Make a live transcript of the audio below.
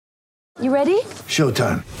You ready?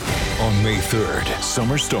 Showtime. On May 3rd,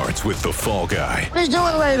 summer starts with The Fall Guy. Let's do it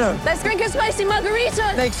later. Let's drink a spicy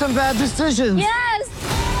margarita. Make some bad decisions. Yes!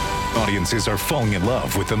 Audiences are falling in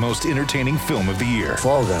love with the most entertaining film of the year.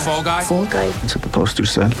 Fall Guy. Fall Guy? Fall Guy. That's what the poster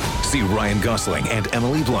said. See Ryan Gosling and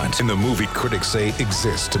Emily Blunt in the movie critics say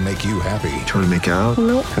exists to make you happy. Trying to make it out?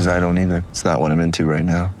 Nope. Because I don't either. It's not what I'm into right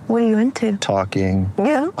now. What are you into? Talking.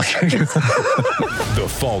 Yeah. The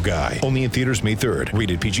Fall Guy. Only in theaters May 3rd.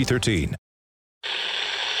 Rated PG-13.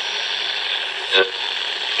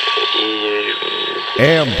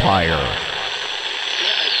 Empire.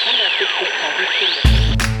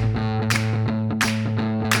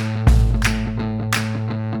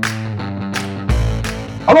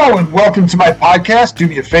 Hello and welcome to my podcast. Do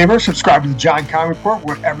me a favor, subscribe to the John Conn Report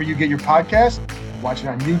wherever you get your podcast. Watch it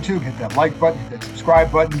on YouTube, hit that like button, hit that subscribe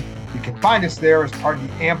button. You can find us there as part of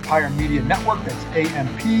the Empire Media Network. That's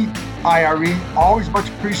A-M-P-I-R-E. Always much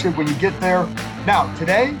appreciated when you get there. Now,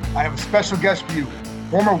 today, I have a special guest for you.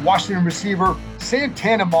 Former Washington receiver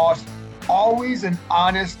Santana Moss. Always an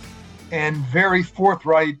honest and very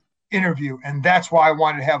forthright interview. And that's why I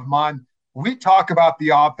wanted to have him on. We talk about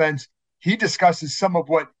the offense. He discusses some of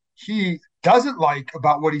what he doesn't like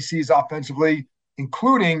about what he sees offensively,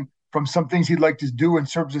 including from some things he'd like to do in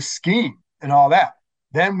terms of scheme and all that.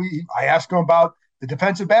 Then I asked him about the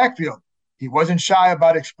defensive backfield. He wasn't shy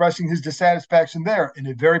about expressing his dissatisfaction there in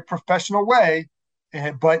a very professional way,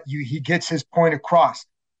 but he gets his point across.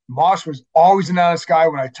 Moss was always an honest guy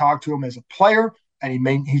when I talked to him as a player, and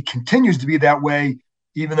he continues to be that way,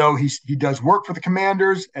 even though he does work for the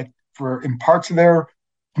Commanders in parts of their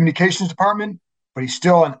communications department, but he's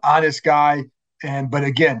still an honest guy. But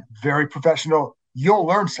again, very professional. You'll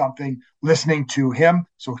learn something listening to him.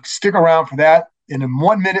 So stick around for that. And in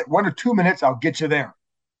 1 or 2 minutes, I'll get you there.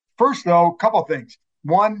 First, though, a couple of things.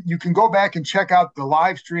 One, you can go back and check out the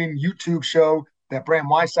live stream YouTube show that Bram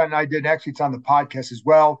Weinstein and I did. Actually, it's on the podcast as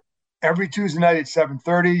well. Every Tuesday night at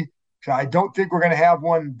 7:30. So I don't think we're going to have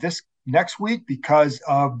one this next week because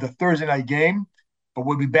of the Thursday night game, but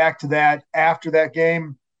we'll be back to that after that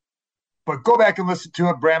game. But go back and listen to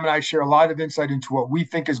it. Bram and I share a lot of insight into what we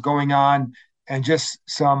think is going on and just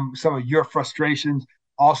some of your frustrations.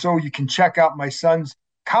 Also, you can check out my son's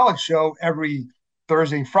college show every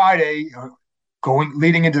Thursday and Friday,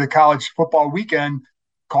 leading into the college football weekend,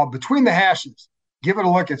 called Between the Hashes. Give it a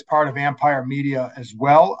look. It's part of Empire Media as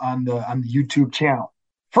well on the YouTube channel.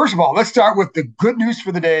 First of all, let's start with the good news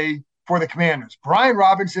for the day for the Commanders. Brian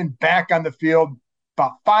Robinson back on the field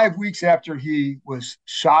about 5 weeks after he was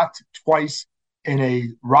shot twice in a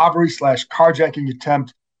robbery/carjacking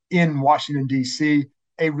attempt in Washington, D.C.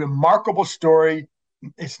 A remarkable story.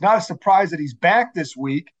 It's not a surprise that he's back this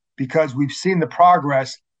week because we've seen the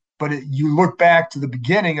progress, but you look back to the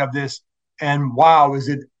beginning of this and wow, is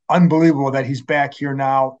it unbelievable that he's back here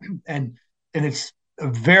now. And he's a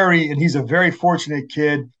very fortunate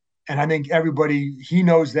kid. And I think he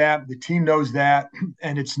knows that, the team knows that.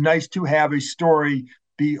 And it's nice to have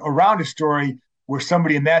be around a story where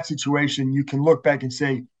somebody in that situation, you can look back and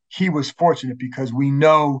say, he was fortunate, because we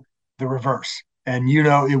know the reverse. And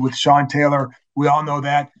it with Sean Taylor, we all know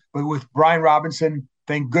that. But with Brian Robinson,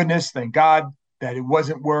 thank God that it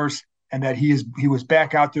wasn't worse, and that he was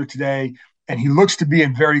back out there today. And he looks to be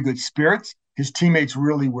in very good spirits. His teammates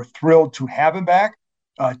really were thrilled to have him back.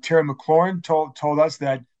 Terry McLaurin told us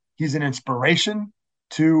that he's an inspiration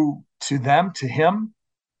to him.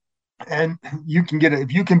 And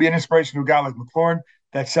if you can be an inspiration to a guy like McLaurin,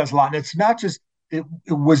 that says a lot. And it's not just, it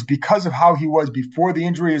was because of how he was before the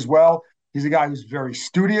injury as well. He's a guy who's very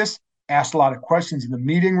studious, asked a lot of questions in the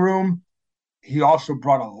meeting room. He also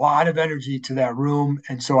brought a lot of energy to that room.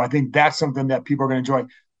 And so I think that's something that people are going to enjoy.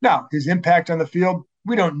 Now, his impact on the field,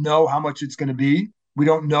 we don't know how much it's going to be. We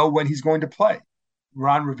don't know when he's going to play.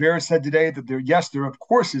 Ron Rivera said today that there of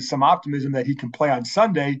course is some optimism that he can play on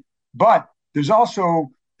Sunday, but there's also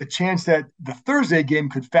a chance that the Thursday game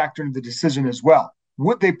could factor into the decision as well.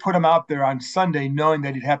 Would they put him out there on Sunday knowing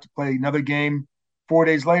that he'd have to play another game 4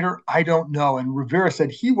 days later? I don't know. And Rivera said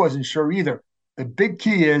he wasn't sure either. The big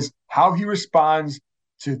key is how he responds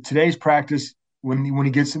to today's practice when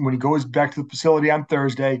he goes back to the facility on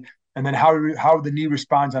Thursday, and then how the knee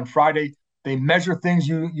responds on Friday. They measure things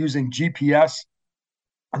using GPS,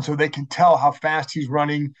 and so they can tell how fast he's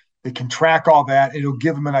running. They can track all that. It'll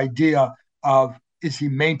give them an idea of, is he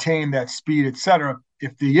maintaining that speed, et cetera.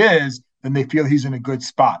 If he is, then they feel he's in a good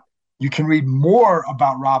spot. You can read more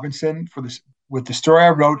about Robinson with the story I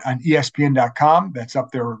wrote on ESPN.com. That's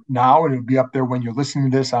up there now, and it'll be up there when you're listening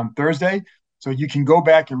to this on Thursday. So you can go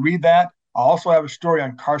back and read that. I also have a story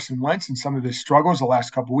on Carson Wentz and some of his struggles the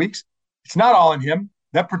last couple of weeks. It's not all on him.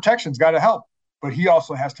 that protection's got to help, but he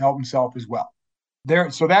also has to help himself as well.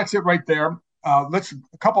 So that's it right there. A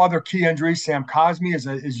couple other key injuries. Sam Cosmi,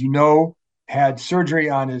 as you know, had surgery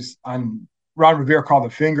on Ron Rivera called a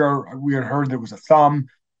finger. We had heard that it was a thumb.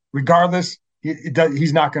 Regardless,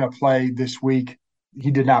 he's not going to play this week.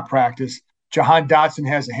 He did not practice. Jahan Dotson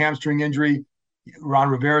has a hamstring injury. Ron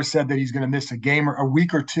Rivera said that he's going to miss a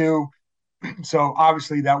week or two. So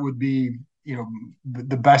obviously that would be,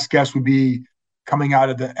 the best guess would be coming out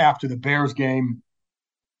of after the Bears game.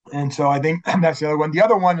 And so I think that's the other one. The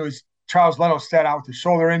other one was Charles Leno sat out with a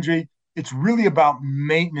shoulder injury. It's really about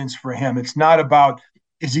maintenance for him. It's not about,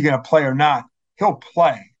 is he going to play or not? He'll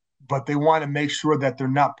play, but they want to make sure that they're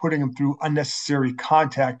not putting him through unnecessary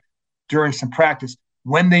contact during some practice.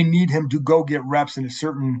 When they need him to go get reps in a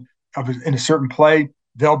certain play,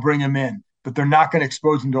 they'll bring him in. But they're not going to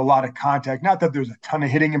expose him to a lot of contact. Not that there's a ton of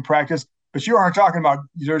hitting in practice, but you aren't talking about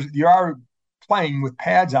you are playing with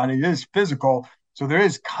pads on. It is physical, so there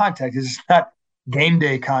is contact. It's not game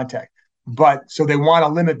day contact. But so they want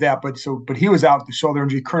to limit that. But he was out with the shoulder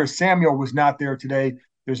injury. Curtis Samuel was not there today.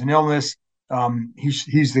 There's an illness.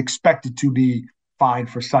 He's expected to be fine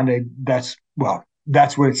for Sunday. That's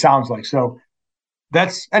what it sounds like. So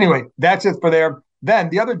that's it for there. Then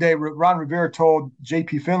the other day, Ron Rivera told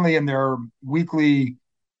J.P. Finley in their he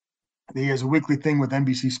has a weekly thing with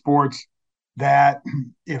NBC Sports, that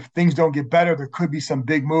if things don't get better, there could be some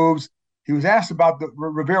big moves.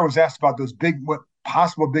 Rivera was asked about those what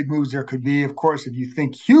possible big moves there could be. Of course, if you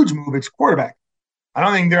think huge move, it's quarterback. I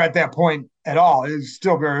don't think they're at that point at all. It is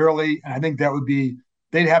still very early, and I think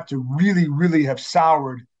they'd have to really, really have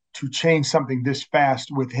soured to change something this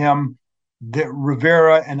fast with him. That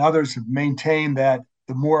Rivera and others have maintained that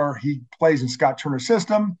the more he plays in Scott Turner's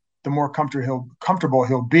system, the more comfortable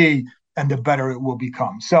he'll be, and the better it will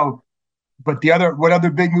become. So, but what other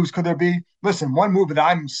big moves could there be? Listen, one move that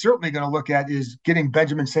I'm certainly going to look at is getting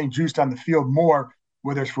Benjamin St-Juste on the field more,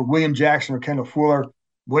 whether it's for William Jackson or Kendall Fuller,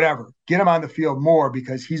 whatever. Get him on the field more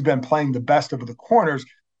because he's been playing the best of the corners.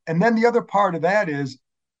 And then the other part of that is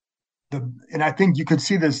and I think you could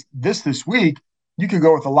see this week. You could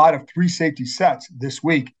go with a lot of 3 safety sets this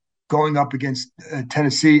week going up against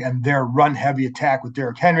Tennessee and their run-heavy attack with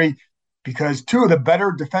Derrick Henry, because 2 of the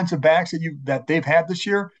better defensive backs that they've had this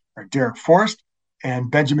year are Derek Forrest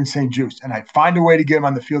and Benjamin St-Juste. And I'd find a way to get them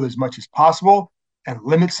on the field as much as possible and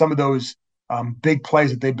limit some of those big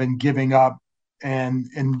plays that they've been giving up and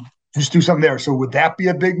just do something there. So would that be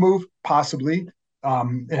a big move? Possibly.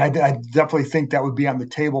 And I definitely think that would be on the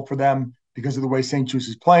table for them because of the way St-Juste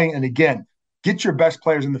is playing. And again, get your best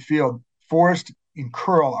players in the field. Forrest and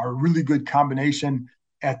Curl are a really good combination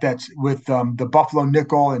at that with the Buffalo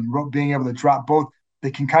nickel and being able to drop both.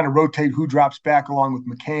 They can kind of rotate who drops back along with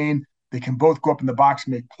McCain. They can both go up in the box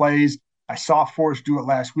and make plays. I saw Forrest do it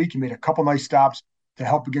last week. He made a couple nice stops to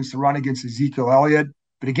help against the run against Ezekiel Elliott.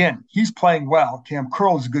 But again, he's playing well. Cam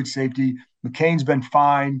Curl is a good safety. McCain's been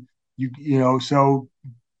fine.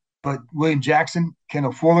 But William Jackson,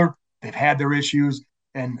 Kendall Fuller, they've had their issues.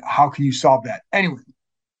 And how can you solve that? Anyway,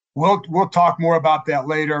 we'll talk more about that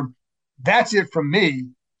later. That's it from me.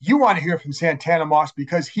 You want to hear from Santana Moss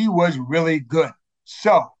because he was really good.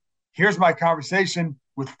 So here's my conversation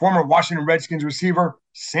with former Washington Redskins receiver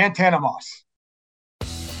Santana Moss.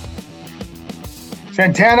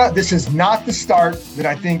 Santana, this is not the start that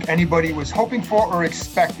I think anybody was hoping for or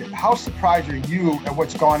expected. How surprised are you at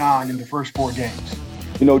what's gone on in the first 4 games?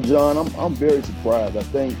 John, I'm very surprised. I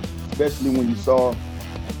think, especially when you saw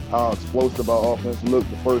how explosive our offense looked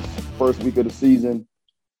the first week of the season.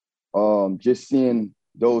 Just seeing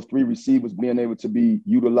those 3 receivers being able to be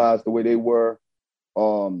utilized the way they were,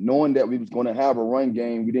 knowing that we was going to have a run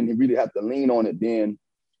game, we didn't really have to lean on it then.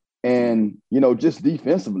 And, just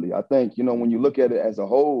defensively, I think, when you look at it as a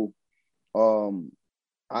whole,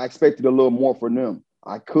 I expected a little more from them.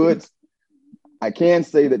 I can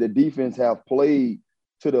say that the defense have played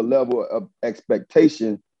to the level of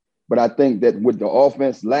expectation, but I think that with the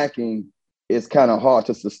offense lacking, it's kind of hard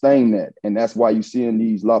to sustain that. And that's why you're seeing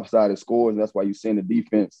these lopsided scores. And that's why you're seeing the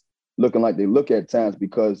defense looking like they look at times,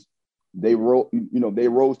 because they rose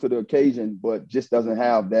to the occasion, but just doesn't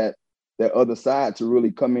have that other side to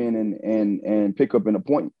really come in and pick up in a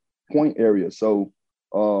point area. So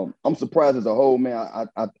I'm surprised as a whole, man.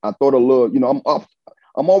 I thought a little,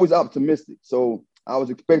 I'm always optimistic. So I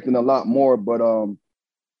was expecting a lot more, but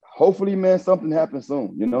hopefully, man, something happens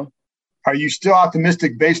soon, Are you still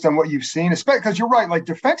optimistic based on what you've seen? Especially because you're right, like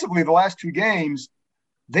defensively, the last 2 games,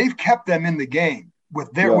 they've kept them in the game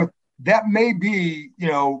with that may be,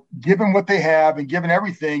 given what they have and given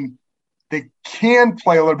everything, they can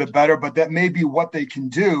play a little bit better, but that may be what they can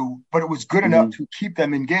do. But it was good enough to keep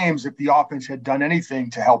them in games if the offense had done anything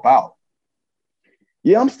to help out.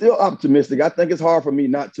 Yeah, I'm still optimistic. I think it's hard for me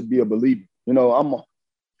not to be a believer. You know,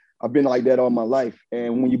 I've been like that all my life.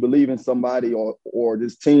 And when you believe in somebody or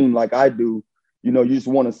this team like I do, you know, you just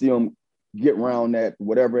want to see them get around that,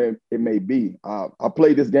 whatever it may be. I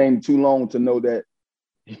played this game too long to know that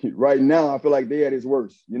right now I feel like they're at its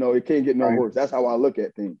worst. You know, it can't get no worse. That's how I look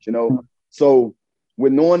at things, you know. So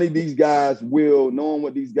with knowing these guys knowing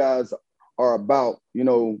what these guys are about, you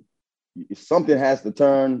know, something has to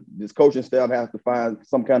turn. This coaching staff has to find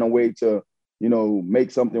some kind of way to, you know,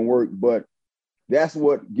 make something work. But that's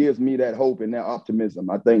what gives me that hope and that optimism.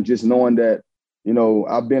 I think just knowing that, you know,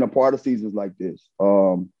 I've been a part of seasons like this.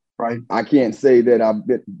 I can't say that I've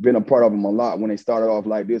been a part of them a lot when they started off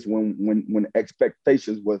like this, when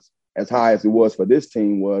expectations was as high as it was for this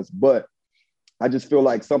team was. But I just feel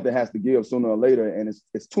like something has to give sooner or later. And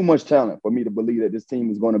it's too much talent for me to believe that this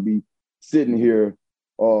team is going to be sitting here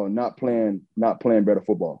not playing better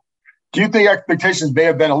football. Do you think expectations may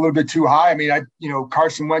have been a little bit too high? I mean,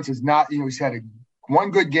 Carson Wentz is not, you know, he's had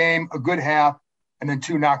one good game, a good half, and then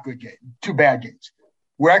two bad games.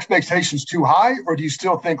 Were expectations too high, or do you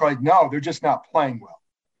still think like, no, they're just not playing well?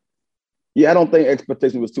 Yeah, I don't think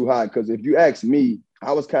expectation was too high, because if you ask me,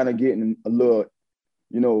 I was kind of getting a little,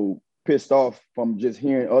 you know, pissed off from just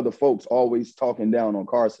hearing other folks always talking down on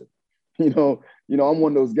Carson. You know, I'm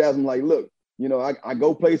one of those guys. I'm like, look, you know, I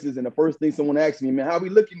go places and the first thing someone asks me, man, how we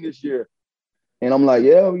looking this year? And I'm like,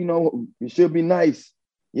 yeah, you know, it should be nice.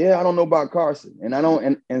 Yeah, I don't know about Carson. And I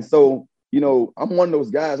don't, and so, you know, I'm one of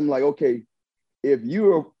those guys. I'm like, okay, if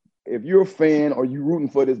you're a fan or you rooting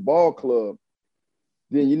for this ball club,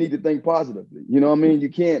 then you need to think positively. You know what I mean? You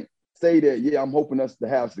can't say that, yeah, I'm hoping us to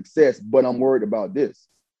have success, but I'm worried about this.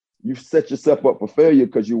 You set yourself up for failure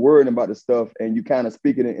because you're worrying about the stuff and you kind of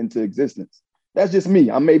speaking it into existence. That's just me.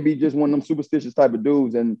 I may be just one of them superstitious type of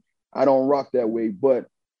dudes, and I don't rock that way. But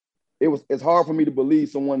it's hard for me to believe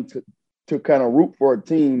someone to kind of root for a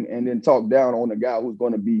team and then talk down on the guy who's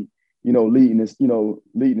going to be, you know, leading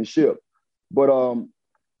the ship. But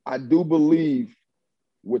I do believe,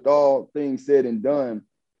 with all things said and done,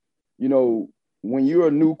 you know, when you're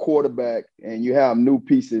a new quarterback and you have new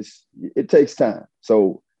pieces, it takes time.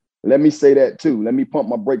 So let me say that too. Let me pump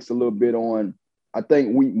my brakes a little bit on. I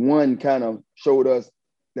think week one kind of showed us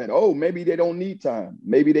that, oh, maybe they don't need time.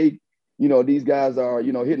 Maybe they, you know, these guys are,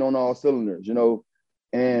 you know, hitting on all cylinders, you know.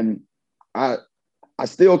 And I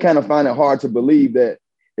still kind of find it hard to believe that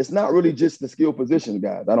it's not really just the skill position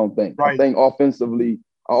guys, I don't think. Right. I think offensively,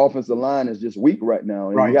 our offensive line is just weak right now.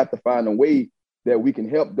 And we have to find a way that we can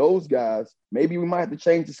help those guys. Maybe we might have to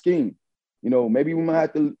change the scheme. You know, maybe we might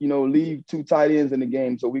have to, you know, leave two tight ends in the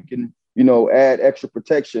game so we can, you know, add extra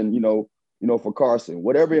protection, you know, for Carson.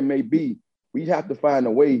 Whatever it may be, we have to find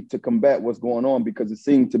a way to combat what's going on, because it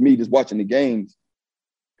seemed to me, just watching the games,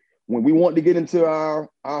 when we want to get into our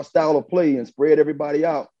style of play and spread everybody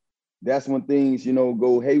out, that's when things, you know,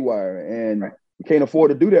 go haywire. And we can't afford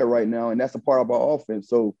to do that right now. And that's a part of our offense.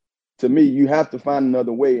 So to me, you have to find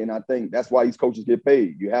another way. And I think that's why these coaches get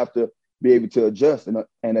paid. You have to be able to adjust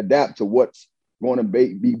and adapt to what's going to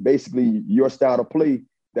be basically your style of play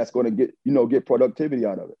that's going to get productivity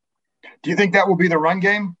out of it. Do you think that will be the run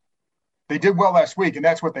game? They did well last week, and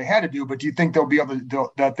that's what they had to do. But do you think they'll be able to,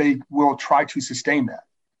 that they will try to sustain that?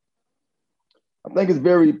 I think it's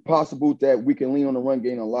very possible that we can lean on the run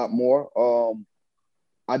game a lot more.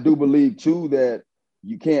 I do believe, too, that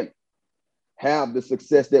you can't have the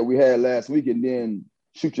success that we had last week and then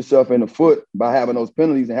shoot yourself in the foot by having those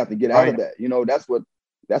penalties and have to get out of that. You know, that's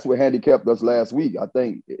what handicapped us last week. I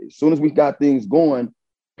think as soon as we got things going,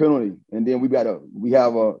 penalty, and then we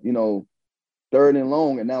have a, you know, third and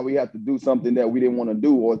long, and now we have to do something that we didn't want to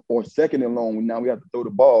do, or second and long, and now we have to throw the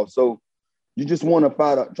ball. So you just want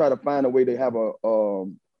to try to find a way to have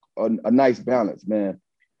a nice balance, man.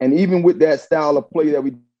 And even with that style of play that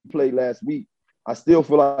we played last week, I still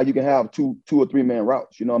feel like you can have two or three man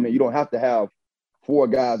routes. You know what I mean? You don't have to have four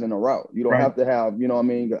guys in a route. You don't have to have, you know what I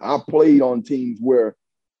mean? I played on teams where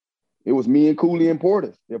it was me and Cooley and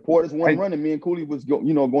Portis. If Portis wasn't running, me and Cooley was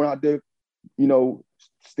going out there, you know,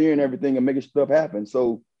 steering everything and making stuff happen.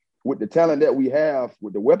 So with the talent that we have,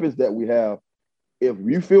 with the weapons that we have, if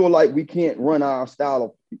you feel like we can't run our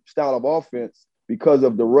style of offense because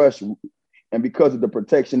of the rush and because of the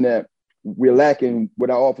protection that we're lacking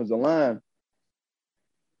with our offensive line,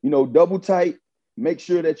 you know, double tight, make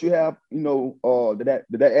sure that you have, you know,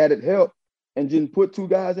 that added help, and just put two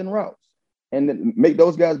guys in routes and then make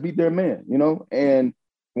those guys beat their man, you know. And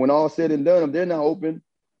when all said and done, if they're not open,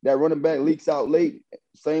 that running back leaks out late,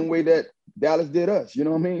 same way that Dallas did us. You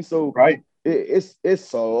know what I mean? So right.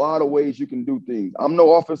 It's a lot of ways you can do things. I'm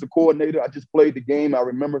no offensive coordinator. I just played the game. I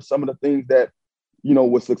remember some of the things that,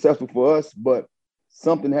 was successful for us, but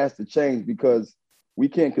something has to change because we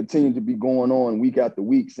can't continue to be going on week after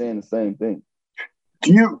week saying the same thing.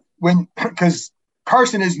 Because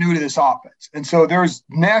Carson is new to this offense, and so there's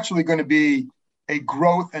naturally going to be a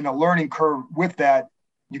growth and a learning curve with that.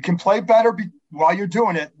 You can play better while you're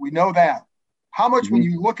doing it. We know that. How much when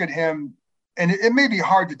you look at him, and it may be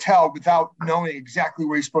hard to tell without knowing exactly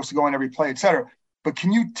where he's supposed to go in every play, et cetera, but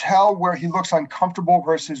can you tell where he looks uncomfortable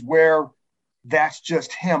versus where that's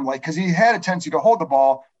just him? Like, because he had a tendency to hold the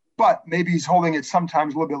ball, but maybe he's holding it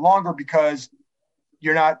sometimes a little bit longer because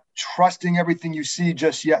you're not trusting everything you see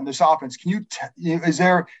just yet in this offense. Can you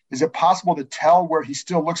is it possible to tell where he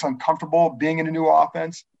still looks uncomfortable being in a new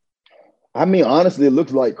offense? I mean, honestly, it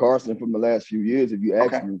looks like Carson from the last few years, if you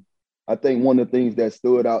ask me. I think one of the things that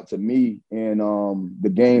stood out to me in the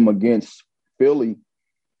game against Philly,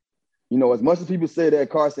 as much as people say that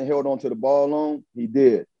Carson held on to the ball long, he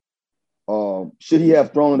did. Should he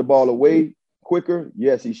have thrown the ball away quicker?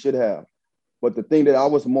 Yes, he should have. But the thing that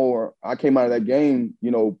I came out of that game,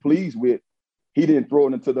 pleased with, he didn't throw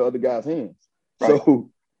it into the other guy's hands. Right.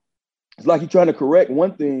 So it's like he's trying to correct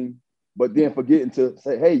one thing, but then forgetting to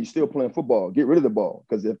say, hey, you're still playing football. Get rid of the ball.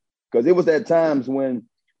 Because it was at times when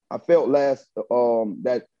I felt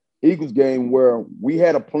that Eagles game where we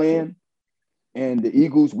had a plan and the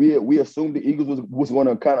Eagles, we assumed the Eagles was going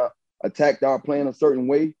to kind of attack our plan a certain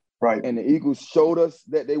way. Right. And the Eagles showed us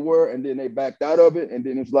that they were, and then they backed out of it. And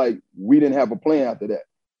then it's like we didn't have a plan after that.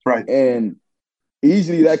 Right. And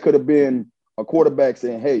easily that could have been a quarterback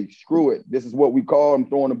saying, hey, screw it. This is what we call him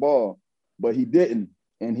throwing the ball. But he didn't.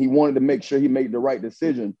 And he wanted to make sure he made the right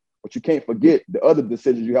decision. But you can't forget the other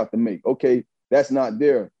decisions you have to make. Okay, that's not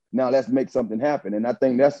there. Now let's make something happen. And I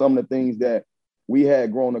think that's some of the things that we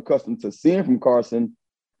had grown accustomed to seeing from Carson.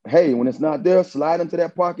 Hey, when it's not there, slide into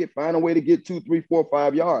that pocket, find a way to get 2, 3, 4,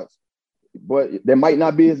 5 yards. But that might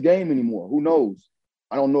not be his game anymore. Who knows?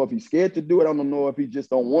 I don't know if he's scared to do it. I don't know if he just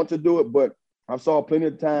don't want to do it. But I saw plenty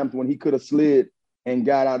of times when he could have slid and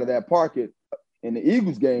got out of that pocket in the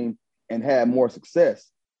Eagles game and had more success.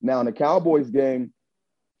 Now in the Cowboys game,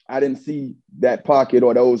 I didn't see that pocket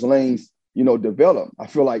or those lanes, develop. I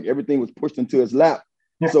feel like everything was pushed into his lap.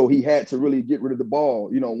 Yeah. So he had to really get rid of the ball,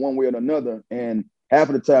 one way or another. And half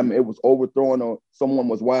of the time it was overthrown or someone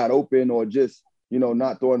was wide open or just,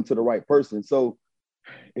 not throwing to the right person. So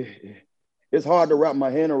it's hard to wrap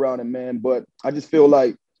my hand around it, man. But I just feel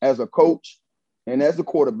like as a coach and as a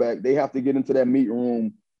quarterback, they have to get into that meeting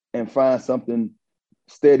room and find something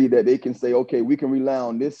steady that they can say, okay, we can rely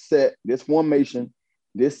on this set, this formation,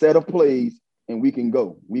 this set of plays, and we can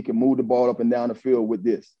go. We can move the ball up and down the field with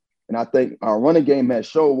this. And I think our running game has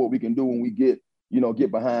shown what we can do when we get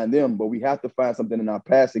behind them, but we have to find something in our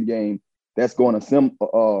passing game that's going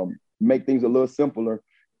to make things a little simpler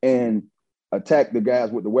and attack the guys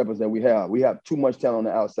with the weapons that we have. We have too much talent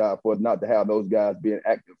on the outside for us not to have those guys being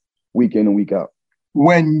active week in and week out.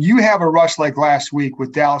 When you have a rush like last week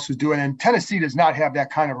with Dallas was doing, and Tennessee does not have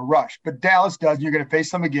that kind of a rush, but Dallas does, and you're going to face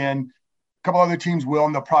them again. A couple other teams will,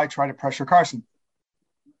 and they'll probably try to pressure Carson.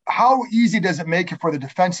 How easy does it make it for the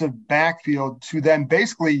defensive backfield to then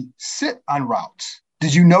basically sit on routes?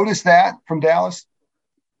 Did you notice that from Dallas?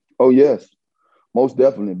 Oh, yes, most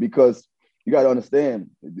definitely, because you got to understand,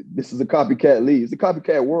 this is a copycat league. It's a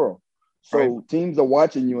copycat world. So Teams are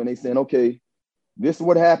watching you and they saying, okay, this is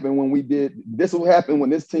what happened when we did – this is what happened when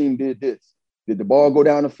this team did this. Did the ball go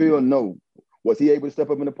down the field? No. Was he able to step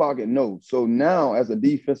up in the pocket? No. So now as a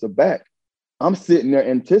defensive back, I'm sitting there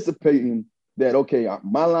anticipating that, okay,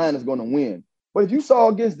 my line is going to win. But if you saw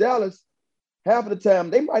against Dallas, half of the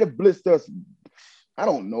time they might have blitzed us, I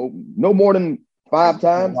don't know, no more than 5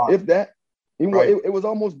 times, if that. It was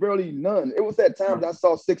almost barely none. It was at times I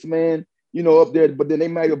saw 6-man, up there, but then they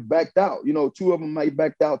might have backed out. 2 of them might have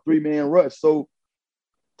backed out 3-man rush. So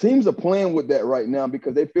teams are playing with that right now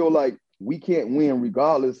because they feel like we can't win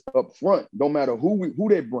regardless up front, no matter who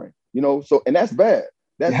they bring, So, and that's bad.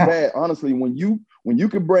 That's bad, honestly. When you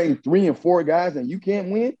can bring 3 and 4 guys and you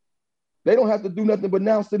can't win, they don't have to do nothing but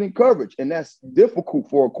now sit in coverage. And that's difficult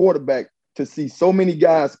for a quarterback to see so many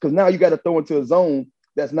guys because now you got to throw into a zone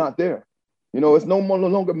that's not there. It's no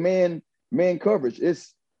longer man coverage.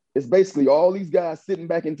 It's basically all these guys sitting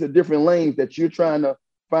back into different lanes that you're trying to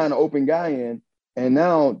find an open guy in. And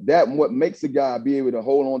now that what makes a guy be able to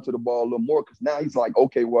hold on to the ball a little more because now he's like,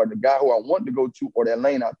 okay, well, the guy who I wanted to go to or that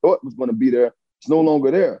lane I thought was going to be there, it's no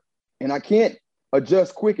longer there. And I can't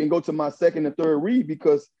adjust quick and go to my second and third read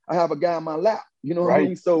because I have a guy in my lap. You know what I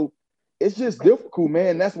mean? So it's just difficult,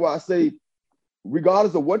 man. That's why I say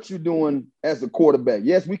regardless of what you're doing as a quarterback,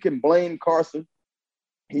 yes, we can blame Carson.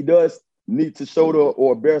 He does need to shoulder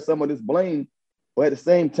or bear some of this blame, but at the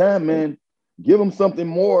same time, man, give him something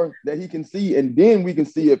more that he can see, and then we can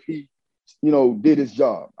see if he, did his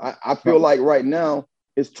job. I feel like right now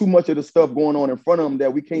it's too much of the stuff going on in front of him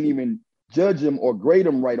that we can't even judge him or grade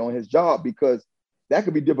him right on his job, because that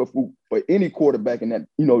could be difficult for any quarterback in that,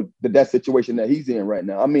 that situation that he's in right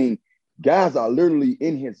now. I mean, guys are literally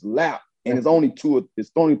in his lap, and it's only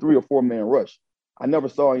 3 or 4 man rush. I never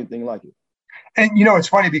saw anything like it. And, it's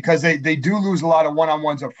funny because they do lose a lot of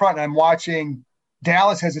one-on-ones up front. And I'm watching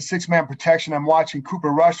Dallas has a 6-man protection. I'm watching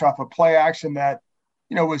Cooper Rush off a play action that,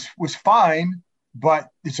 was fine, but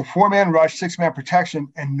it's a 4-man rush, 6-man protection,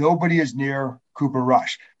 and nobody is near Cooper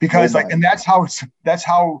Rush because and that's how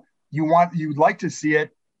you'd like to see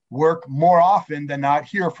it work more often than not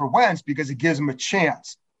here for Wentz, because it gives him a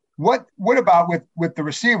chance. What about with the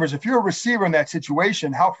receivers? If you're a receiver in that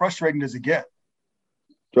situation, how frustrating does it get?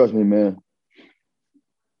 Trust me, man.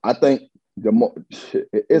 I think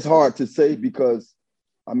it's hard to say because,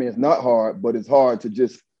 it's not hard, but it's hard to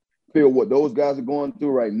just feel what those guys are going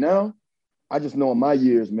through right now. I just know in my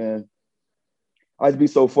years, man, I'd be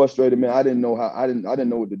so frustrated, man. I didn't know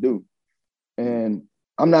what to do. And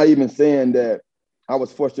I'm not even saying that I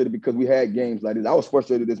was frustrated because we had games like this. I was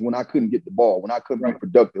frustrated when I couldn't get the ball, when I couldn't be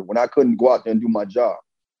productive, when I couldn't go out there and do my job.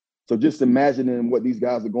 So just imagining what these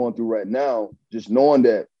guys are going through right now, just knowing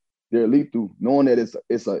that they're lethal, knowing that it's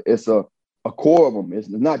a core of them. It's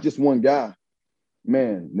not just one guy.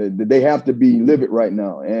 Man, they have to be livid right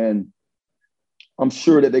now. And I'm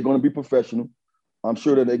sure that they're going to be professional. I'm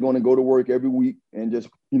sure that they're going to go to work every week and just,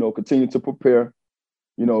 continue to prepare,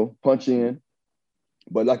 punch in.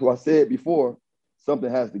 But like I said before,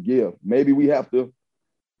 something has to give. Maybe we have to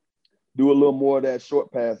do a little more of that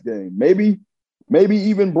short pass game. Maybe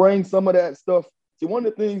even bring some of that stuff. See, one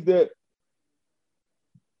of the things that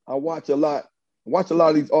I watch a lot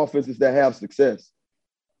of these offenses that have success.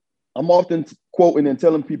 I'm often quoting and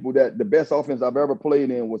telling people that the best offense I've ever played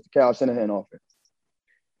in was the Kyle Shanahan offense.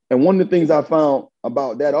 And one of the things I found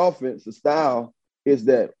about that offense, the style, is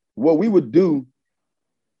that what we would do,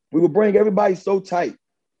 we would bring everybody so tight.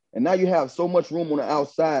 And now you have so much room on the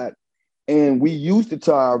outside, and we used it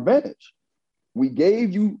to our advantage. We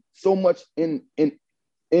gave you so much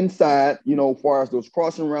inside, as far as those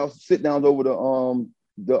crossing routes, sit downs over the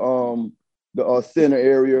center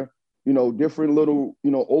area, different little,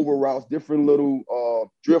 over routes, different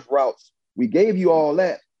little drift routes. We gave you all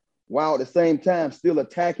that while at the same time still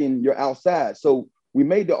attacking your outside. So we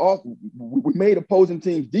made opposing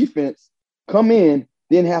teams' defense come in,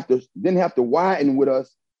 then have to widen with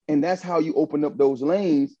us, and that's how you open up those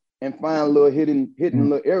lanes and find little hidden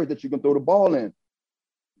little areas that you can throw the ball in.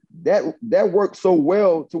 That works so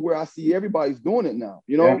well to where I see everybody's doing it now,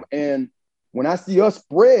 And when I see us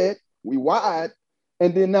spread, we wide,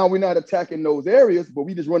 and then now we're not attacking those areas, but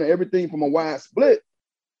we just running everything from a wide split.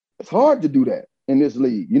 It's hard to do that in this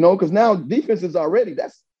league, because now defense is already,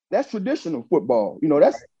 that's traditional football.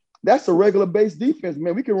 That's a regular base defense,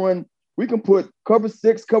 man. We can put cover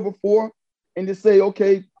 6, cover 4, and just say,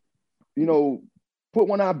 okay, put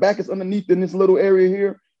one of our backers underneath in this little area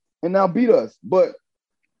here and now beat us. But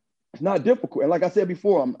it's not difficult. And like I said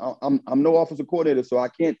before, I'm no offensive coordinator, so I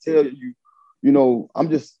can't tell you, I'm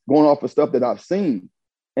just going off of stuff that I've seen.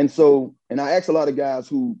 And I ask a lot of guys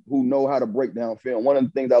who know how to break down film. One of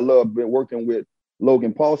the things I love been working with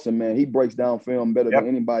Logan Paulson, man, he breaks down film better than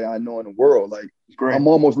anybody I know in the world. Like, I'm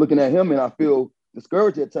almost looking at him and I feel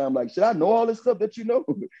discouraged at times. Like, should I know all this stuff that you know?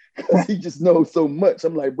 Because he just knows so much.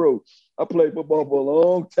 I'm like, bro, I played football for a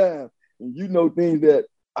long time, and you know things that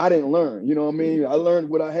I didn't learn. You know what I mean? I learned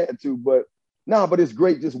what I had to, but it's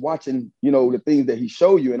great just watching, the things that he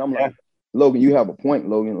showed you. And I'm like, Logan, you have a point,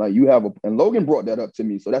 Logan. Like, and Logan brought that up to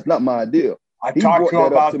me. So that's not my idea. I talked to him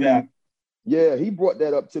about that. Yeah, he brought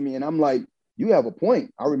that up to me, and I'm like, you have a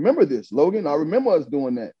point. I remember this, Logan. I remember us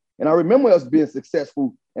doing that. And I remember us being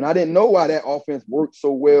successful. And I didn't know why that offense worked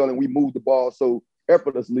so well and we moved the ball so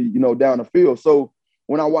effortlessly, down the field. So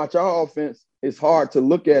when I watch our offense, it's hard to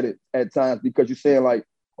look at it at times because you're saying like,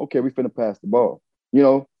 okay, we finna pass the ball,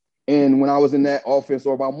 And when I was in that offense,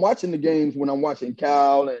 or if I'm watching the games, when I'm watching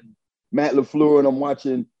Kyle and Matt LaFleur and I'm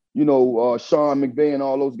watching, Sean McVay and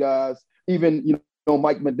all those guys, even,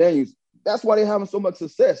 Mike McDaniels, that's why they're having so much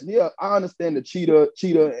success. Yeah, I understand the Cheetah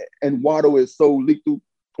and Waddle is so lethal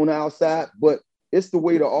on the outside, but it's the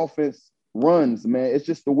way the offense runs, man. It's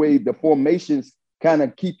just the way the formations kind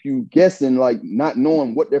of keep you guessing, like not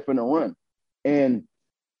knowing what they're going to run. And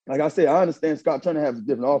like I said, I understand Scott Turner has a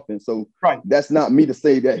different offense, so that's not me to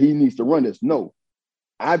say that he needs to run this. No,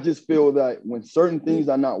 I just feel that when certain things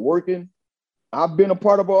are not working, I've been a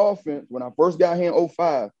part of our offense. When I first got here in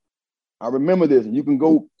 2005, I remember this, and you can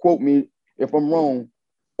go quote me if I'm wrong,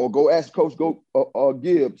 or go ask Coach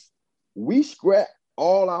Gibbs. We scrapped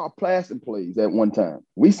all our passing plays at one time.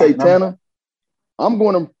 We say, Tanner, I'm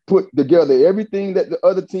going to put together everything that the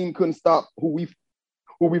other team couldn't stop, who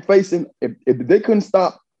we facing. If they couldn't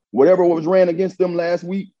stop whatever was ran against them last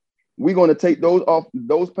week, we're going to take those off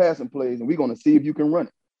those passing plays, and we're going to see if you can run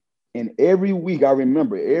it. And every week, I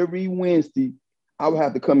remember every Wednesday, I would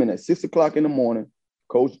have to come in at 6 o'clock in the morning.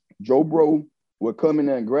 Coach Joe Bro would come in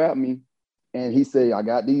there and grab me, and he say, I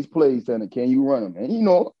got these plays, Tanner, can you run them? And, you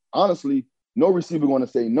know, honestly, no receiver going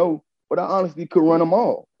to say no, but I honestly could run them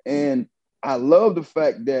all. And I love the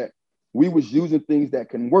fact that we was using things that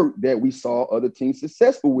can work that we saw other teams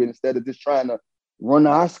successful with instead of just trying to run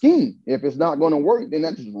our scheme. If it's not going to work, then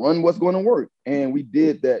I just run what's going to work. And we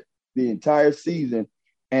did that the entire season.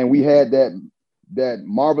 And we had that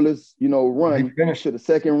marvelous, you know, run to the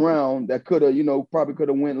second round that could have, you know, probably could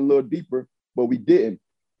have went a little deeper, but we didn't.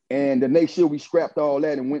 And the next year we scrapped all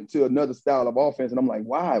that and went to another style of offense. And I'm like,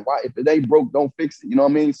 why? If it ain't broke, don't fix it. You know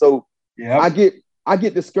what I mean? So I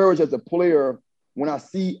get discouraged as a player when I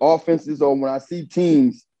see offenses or when I see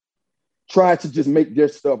teams try to just make their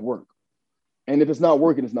stuff work. And if it's not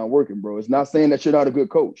working, it's not working, bro. It's not saying that you're not a good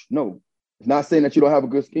coach. No. It's not saying that you don't have a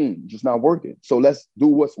good scheme. It's just not working. So let's do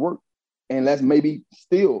what's worked. And let's maybe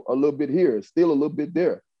steal a little bit here, steal a little bit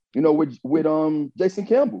there. You know, with Jason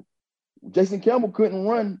Campbell. Jason Campbell couldn't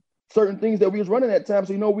run certain things that we was running at times.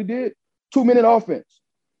 So you know what we did? 2-minute offense.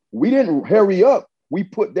 We didn't hurry up. We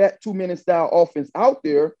put that 2-minute style offense out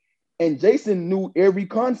there, and Jason knew every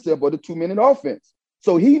concept of the 2-minute offense.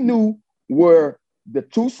 So he knew where the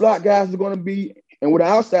 2 slot guys were going to be and where the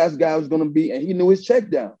outside guy was going to be, and he knew his check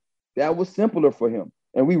down. That was simpler for him.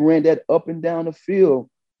 And we ran that up and down the field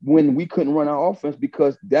when we couldn't run our offense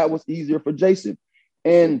because that was easier for Jason.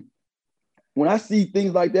 And when I see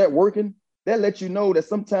things like that working, that lets you know that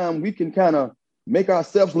sometimes we can kind of make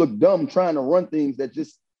ourselves look dumb trying to run things that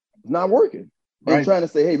just is not working. Right. And trying to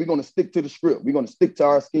say, hey, we're going to stick to the script. We're going to stick to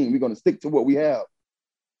our scheme. We're going to stick to what we have.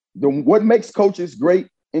 What makes coaches great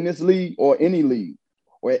in this league or any league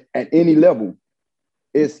or at any level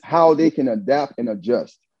is how they can adapt and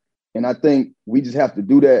adjust. And I think we just have to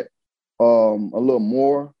do that a little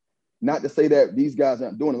more. Not to say that these guys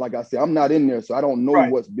aren't doing it. Like I said, I'm not in there, so I don't know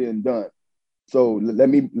what's being done. So let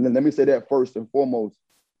me say that first and foremost.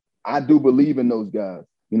 I do believe in those guys.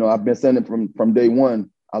 You know, I've been saying it from day one.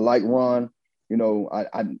 I like Ron. You know, I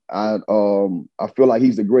feel like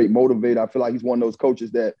he's a great motivator. I feel like he's one of those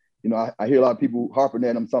coaches that, you know, I hear a lot of people harping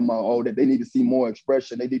at him, talking about, oh, that they need to see more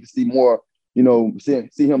expression. They need to see more, you know, see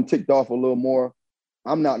him ticked off a little more.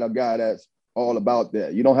 I'm not a guy that's all about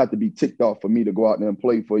that. You don't have to be ticked off for me to go out there and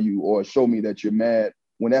play for you or show me that you're mad.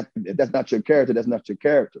 When that's not your character, that's not your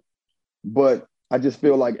character. But I just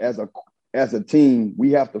feel like as a team,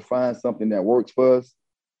 we have to find something that works for us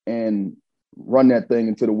and run that thing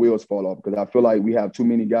until the wheels fall off, because I feel like we have too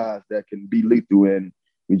many guys that can be lethal and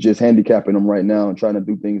we're just handicapping them right now and trying to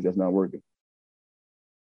do things that's not working.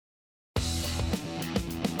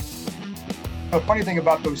 The funny thing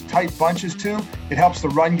about those tight bunches too, it helps the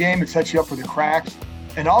run game. It sets you up for the cracks.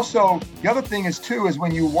 And also the other thing is too, is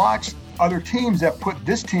when you watch other teams that put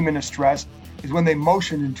this team into stress is when they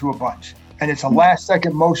motion into a bunch. And it's a last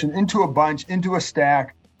second motion into a bunch, into a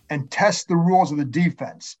stack, and test the rules of the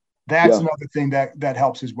defense. That's another thing that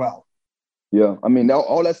helps as well. Yeah, I mean,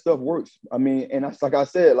 all that stuff works. I mean, and that's like I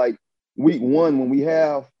said, like week one, when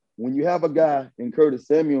you have a guy in Curtis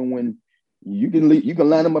Samuel, when you can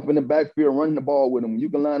line him up in the backfield, run the ball with him. You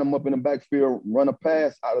can line him up in the backfield, run a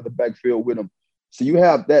pass out of the backfield with him. So you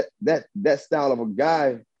have that style of a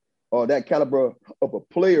guy or that caliber of a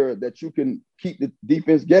player that you can keep the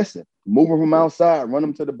defense guessing. Move him from outside, run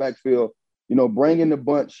him to the backfield, you know, bring in the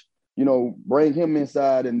bunch, you know, bring him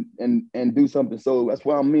inside and do something. So that's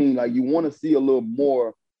what I mean. Like, you want to see a little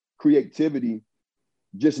more creativity,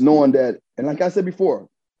 just knowing that. And like I said before,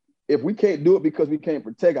 if we can't do it because we can't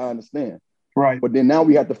protect, I understand. Right. But then now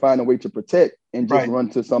we have to find a way to protect and just run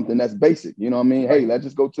to something that's basic. You know what I mean? Hey, let's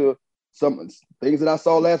just go to some things that I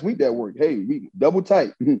saw last week that worked. Hey, we double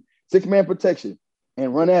tight, 6-man protection,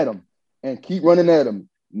 and run at them and keep running at them.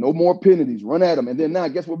 No more penalties, run at them. And then now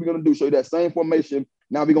guess what we're going to do? Show you that same formation.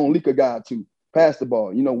 Now we're going to leak a guy to pass the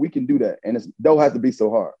ball. You know, we can do that. And it don't have to be so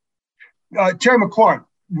hard. Terry McLaurin,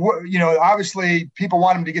 you know, obviously people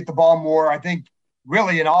want him to get the ball more. I think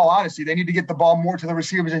really, in all honesty, they need to get the ball more to the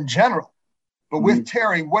receivers in general. But with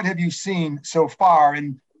Terry, what have you seen so far?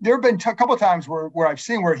 And there have been a couple of times where I've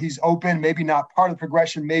seen where he's open, maybe not part of the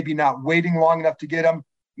progression, maybe not waiting long enough to get him.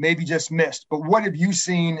 maybe just missed. But what have you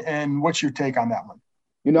seen, and what's your take on that one?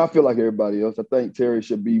 You know, I feel like everybody else. I think Terry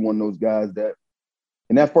should be one of those guys that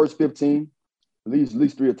in that first 15, at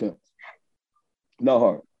least 3 attempts. Not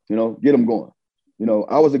hard, you know, get them going. You know,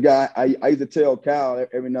 I was a guy, I used to tell Cal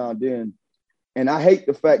every now and then, and I hate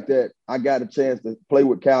the fact that I got a chance to play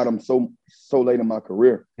with Cal so late in my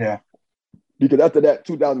career. Yeah. Because after that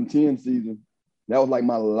 2010 season, that was like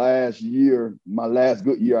my last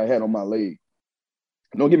good year I had on my leg.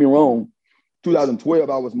 Don't get me wrong, 2012,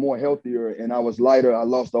 I was more healthier and I was lighter. I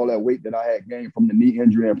lost all that weight that I had gained from the knee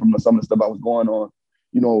injury and from some of the stuff I was going on,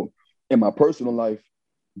 you know, in my personal life.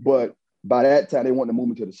 But by that time, they wanted to move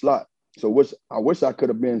me to the slot. So I wish I could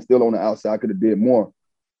have been still on the outside. I could have did more.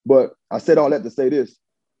 But I said all that to say this.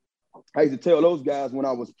 I used to tell those guys when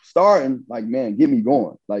I was starting, like, man, get me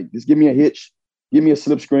going. Like, just give me a hitch, give me a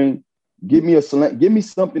slip screen, give me a slant, give me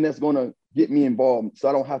something that's going to get me involved so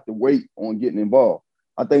I don't have to wait on getting involved.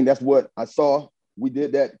 I think that's what I saw. We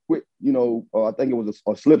did that quick, you know, I think it was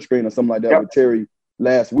a slip screen or something like that with Terry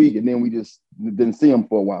last week, and then we just didn't see him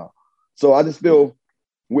for a while. So I just feel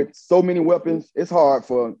with so many weapons, it's hard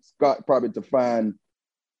for Scott probably to find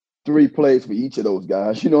 3 plays for each of those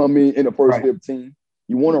guys. You know what I mean? In the first 15,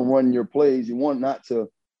 you want to run your plays. You want not to,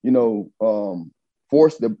 you know,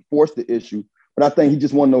 force the issue. But I think he's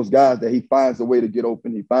just one of those guys that he finds a way to get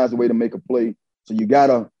open. He finds a way to make a play. So you got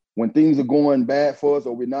to, when things are going bad for us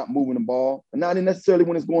or we're not moving the ball, and not necessarily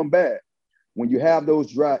when it's going bad, when you have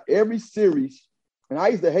those drives, every series, and I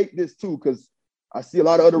used to hate this too because I see a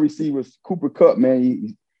lot of other receivers, Cooper Kupp,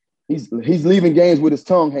 man, he's leaving games with his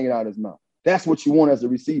tongue hanging out of his mouth. That's what you want as a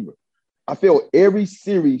receiver. I feel every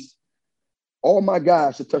series, all my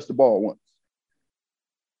guys should touch the ball once.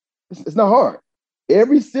 It's not hard.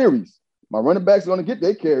 Every series, my running backs are going to get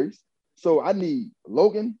their carries. So I need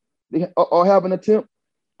Logan to have an attempt.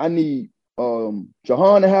 I need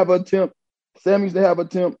Jahan to have an attempt, Samuels to have an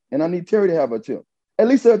attempt, and I need Terry to have an attempt. At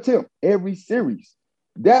least an attempt every series.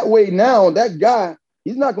 That way now, that guy,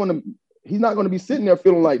 he's not going to be sitting there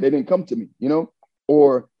feeling like they didn't come to me, you know,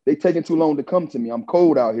 or they taking too long to come to me. I'm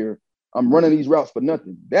cold out here. I'm running these routes for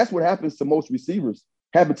nothing. That's what happens to most receivers.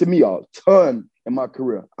 Happened to me a ton in my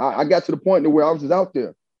career. I got to the point where I was just out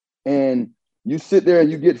there, and you sit there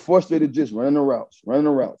and you get frustrated just running the routes.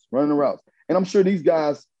 And I'm sure these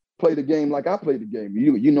guys play the game like I played the game.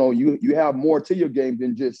 You know, you have more to your game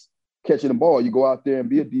than just catching the ball. You go out there and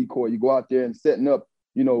be a decoy. You go out there and setting up,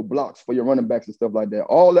 you know, blocks for your running backs and stuff like that.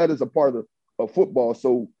 All that is a part of football.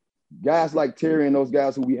 So guys like Terry and those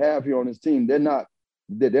guys who we have here on this team, they're not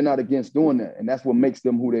against doing that. And that's what makes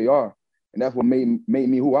them who they are. And that's what made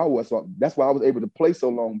me who I was. So that's why I was able to play so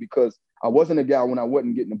long, because I wasn't a guy when I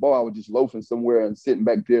wasn't getting the ball. I was just loafing somewhere and sitting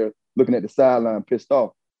back there looking at the sideline pissed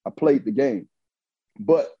off. I played the game.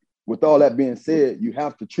 But with all that being said, you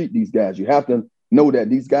have to treat these guys. You have to know that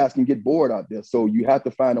these guys can get bored out there. So you have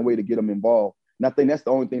to find a way to get them involved. And I think that's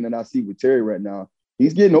the only thing that I see with Terry right now.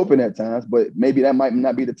 He's getting open at times, but maybe that might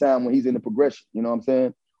not be the time when he's in the progression. You know what I'm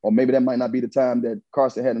saying? Or maybe that might not be the time that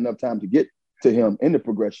Carson had enough time to get to him in the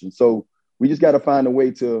progression. So we just got to find a way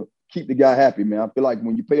to keep the guy happy, man. I feel like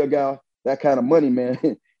when you pay a guy that kind of money, man,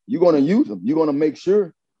 you're going to use him. You're going to make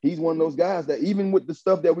sure he's one of those guys that even with the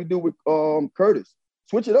stuff that we do with Curtis,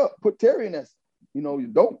 switch it up. Put Terry in that. You know,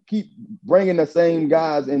 don't keep bringing the same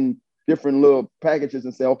guys in different little packages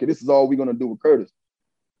and say, okay, this is all we're going to do with Curtis.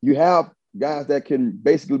 You have guys that can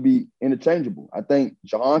basically be interchangeable. I think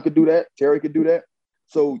Jahan could do that. Terry could do that.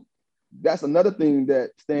 So that's another thing that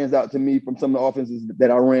stands out to me from some of the offenses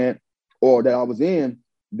that I ran or that I was in,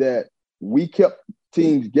 that we kept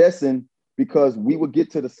teams guessing because we would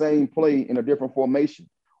get to the same play in a different formation,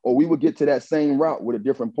 or we would get to that same route with a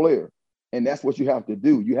different player. And that's what you have to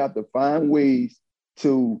do. You have to find ways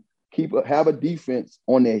to have a defense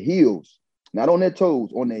on their heels, not on their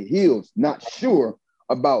toes, on their heels, not sure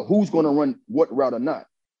about who's going to run what route or not.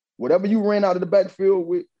 Whatever you ran out of the backfield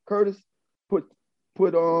with Curtis, put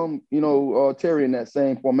Terry in that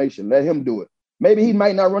same formation. Let him do it. Maybe he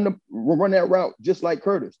might not run that route just like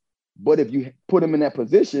Curtis, but if you put him in that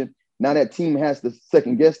position, now that team has to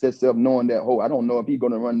second guess themselves, knowing that, I don't know if he's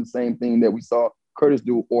going to run the same thing that we saw Curtis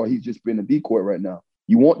do, or he's just been a decoy right now.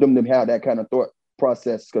 You want them to have that kind of thought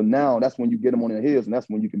process, because now that's when you get them on their heels, and that's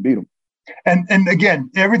when you can beat them. And again,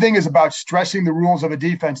 everything is about stressing the rules of a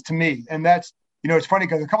defense to me. And that's, it's funny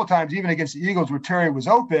because a couple of times, even against the Eagles, where Terry was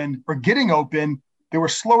open or getting open, they were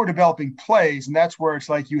slower developing plays. And that's where it's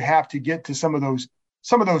like you have to get to some of those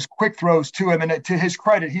quick throws to him. And to his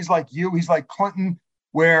credit, he's like he's like Clinton,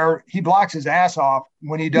 where he blocks his ass off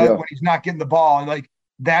when he's not getting the ball. And like,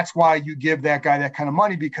 that's why you give that guy that kind of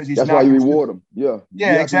money, because that's why you reward him. Yeah,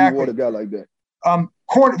 exactly. Reward a guy like that.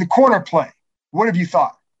 the corner play. What have you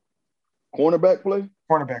thought? Cornerback play?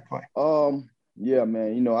 Cornerback play. Yeah,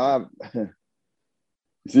 man. You know, I'm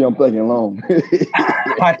thinking long.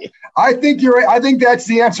 I think you're right. I think that's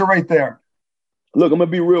the answer right there. Look, I'm gonna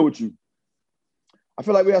be real with you. I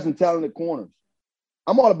feel like we have some talented corners.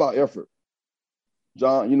 I'm all about effort,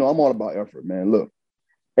 John. You know, I'm all about effort, man. Look,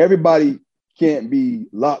 everybody can't be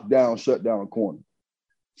locked down, shut down corner.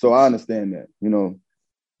 So I understand that. You know,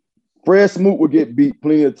 Fred Smoot will get beat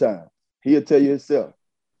plenty of times. He'll tell you himself.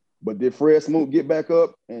 But did Fred Smoot get back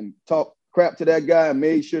up and talk crap to that guy and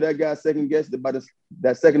made sure that guy second guessed it by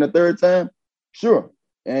that second or third time? Sure.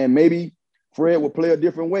 And maybe Fred will play a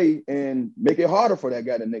different way and make it harder for that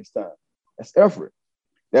guy the next time. That's effort.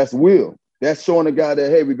 That's will. That's showing the guy that,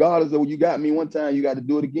 hey, regardless of what you got me one time, you got to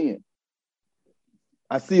do it again.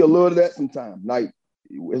 I see a little of that sometimes. Like,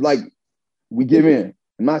 it's like we give in.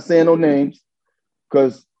 I'm not saying no names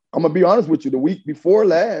because I'm going to be honest with you. The week before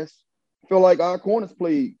last, I feel like our corners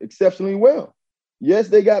played exceptionally well. Yes,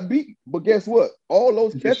 they got beat, but guess what? All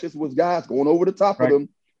those catches was guys going over the top of them,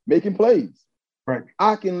 making plays. Right.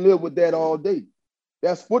 I can live with that all day.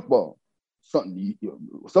 That's football. Somebody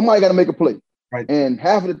got to make a play. Right. And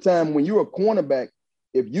half of the time when you're a cornerback,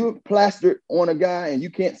 if you're plastered on a guy and you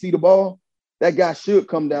can't see the ball, that guy should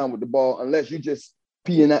come down with the ball unless you just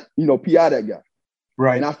PI that guy.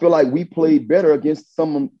 Right. And I feel like we played better against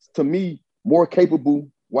some, to me, more capable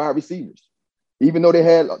wide receivers. Even though they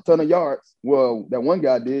had a ton of yards. Well, that one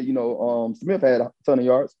guy did, Smith had a ton of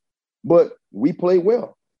yards, but we played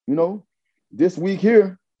well. You know, this week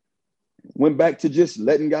here went back to just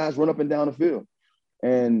letting guys run up and down the field.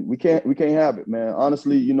 And we can't have it, man.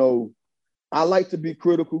 Honestly, you know, I like to be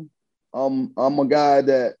critical. I'm a guy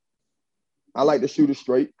that I like to shoot it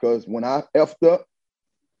straight because when I effed up,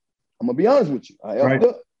 I'm gonna be honest with you. I effed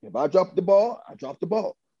up. If I dropped the ball, I dropped the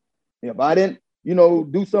ball. If I didn't,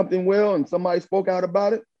 do something well and somebody spoke out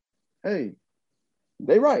about it, hey,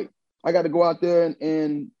 they right. I got to go out there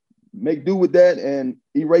and make do with that and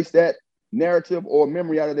erase that narrative or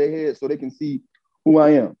memory out of their head so they can see who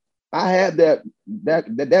I am. I had that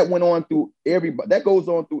went on through everybody. That goes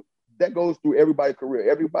through everybody's career.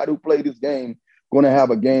 Everybody who played this game going to have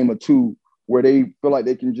a game or two where they feel like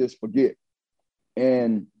they can just forget.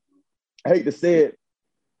 And I hate to say it,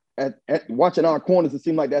 at watching our corners, it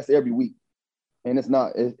seems like that's every week. And it's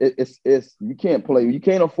not. It's you can't play. You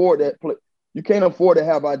can't afford that play. You can't afford to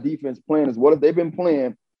have our defense playing as well as they've been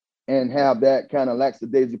playing and have that kind of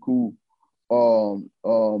lackadaisical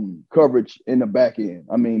coverage in the back end.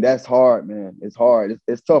 I mean, that's hard, man. It's hard.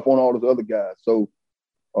 It's tough on all those other guys. So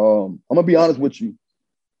I'm gonna be honest with you.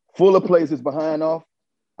 Fuller plays his behind off.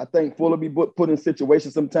 I think Fuller be put in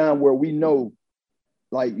situations sometime where we know,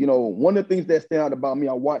 like, one of the things that stand out about me,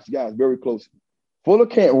 I watch guys very closely. Fuller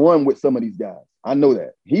can't run with some of these guys. I know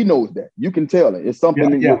that. He knows that. You can tell it. It's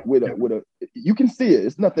something with a you can see it.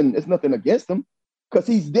 It's nothing against him because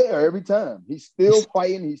he's there every time. He's still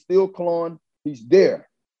fighting. He's still clawing. He's there.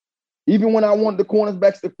 Even when I want the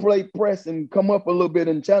cornerbacks to play press and come up a little bit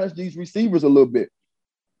and challenge these receivers a little bit,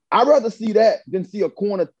 I'd rather see that than see a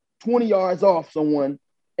corner 20 yards off someone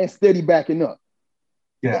and steady backing up.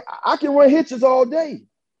 Yeah. I can run hitches all day.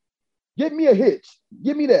 Give me a hitch.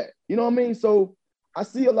 Give me that. You know what I mean? So I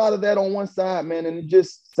see a lot of that on one side, man, and it's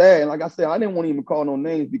just sad. And like I said, I didn't want to even call no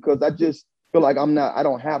names because I just feel like I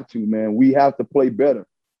don't have to, man. We have to play better.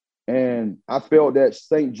 And I felt that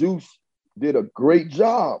St-Juste did a great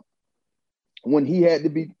job when he had to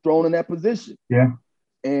be thrown in that position. Yeah.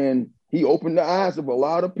 And he opened the eyes of a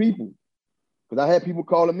lot of people. Because I had people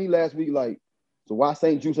calling me last week like, so why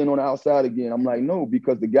St-Juste ain't on the outside again? I'm like, no,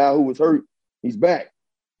 because the guy who was hurt, he's back.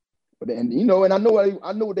 But then, and I know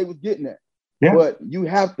what they was getting at. Yeah. But you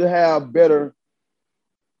have to have better,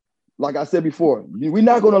 like I said before, we're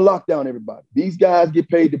not going to lock down everybody. These guys get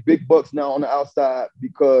paid the big bucks now on the outside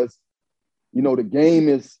because, the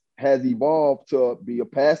game has evolved to be a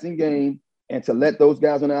passing game and to let those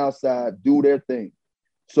guys on the outside do their thing.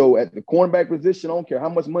 So at the cornerback position, I don't care how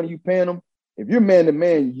much money you paying them. If you're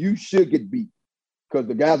man-to-man, you should get beat because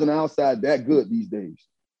the guys on the outside that good these days.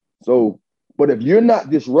 So, but if you're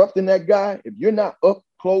not disrupting that guy, if you're not up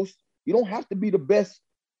close, you don't have to be the best,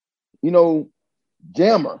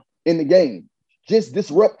 jammer in the game. Just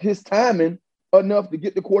disrupt his timing enough to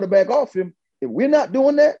get the quarterback off him. If we're not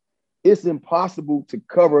doing that, it's impossible to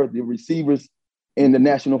cover the receivers in the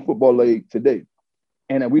National Football League today.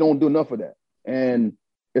 And we don't do enough of that. And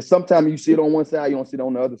it's sometimes you see it on one side, you don't see it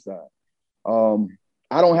on the other side.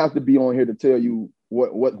 I don't have to be on here to tell you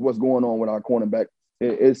what's going on with our cornerback.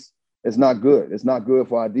 It's not good. It's not good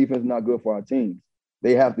for our defense, not good for our teams.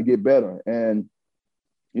 They have to get better. And,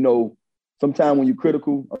 sometimes when you're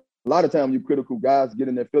critical, a lot of times you're critical, guys get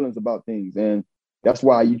in their feelings about things. And that's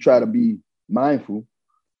why you try to be mindful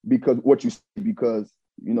because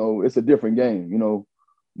it's a different game,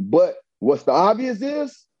 But what's the obvious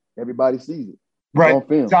is everybody sees it. Right. On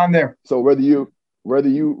film. It's on there. So whether you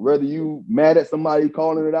mad at somebody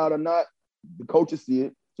calling it out or not, the coaches see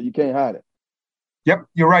it, so you can't hide it. Yep,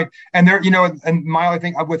 you're right. And and my only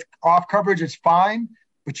thing with off coverage, it's fine,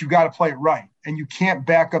 but you got to play it right. And you can't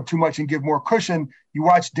back up too much and give more cushion. You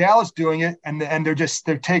watch Dallas doing it, and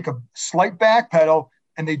they take a slight back pedal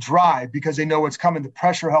and they drive because they know what's coming. The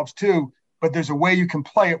pressure helps too, but there's a way you can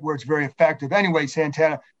play it where it's very effective. Anyway,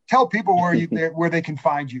 Santana, tell people where they can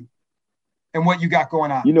find you and what you got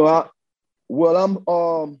going on.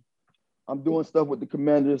 I'm doing stuff with the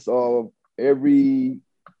Commanders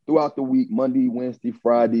throughout the week, Monday, Wednesday,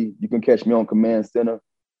 Friday. You can catch me on Command Center,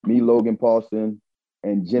 me, Logan Paulson,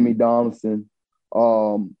 and Jimmy Donaldson.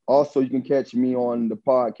 Also, you can catch me on the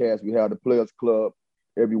podcast. We have the Players Club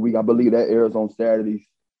every week. I believe that airs on Saturdays.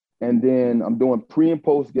 And then I'm doing pre and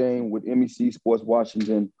post game with MEC Sports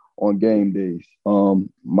Washington on game days.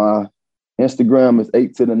 My Instagram is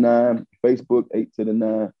 8 to the 9, Facebook 8 to the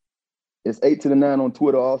 9. It's 8 to the 9 on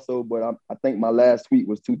Twitter also, but I think my last tweet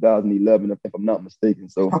was 2011, if I'm not mistaken.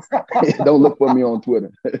 So don't look for me on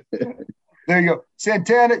Twitter. There you go.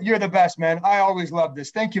 Santana, you're the best, man. I always love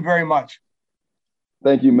this. Thank you very much.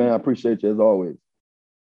 Thank you, man. I appreciate you as always.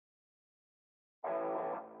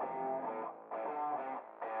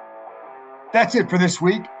 That's it for this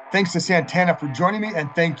week. Thanks to Santana for joining me, and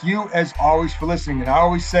thank you, as always, for listening. And I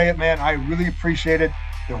always say it, man, I really appreciate it.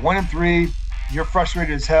 They're 1-3. You're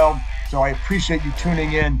frustrated as hell, so I appreciate you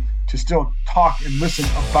tuning in to still talk and listen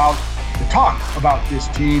about this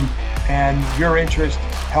team, and your interest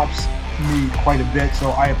helps me quite a bit,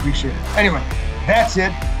 so I appreciate it. Anyway, that's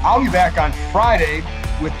it. I'll be back on Friday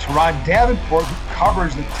with Teron Davenport, who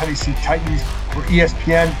covers the Tennessee Titans for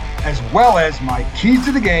ESPN, as well as my keys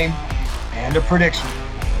to the game and a prediction.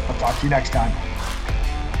 I'll talk to you next time.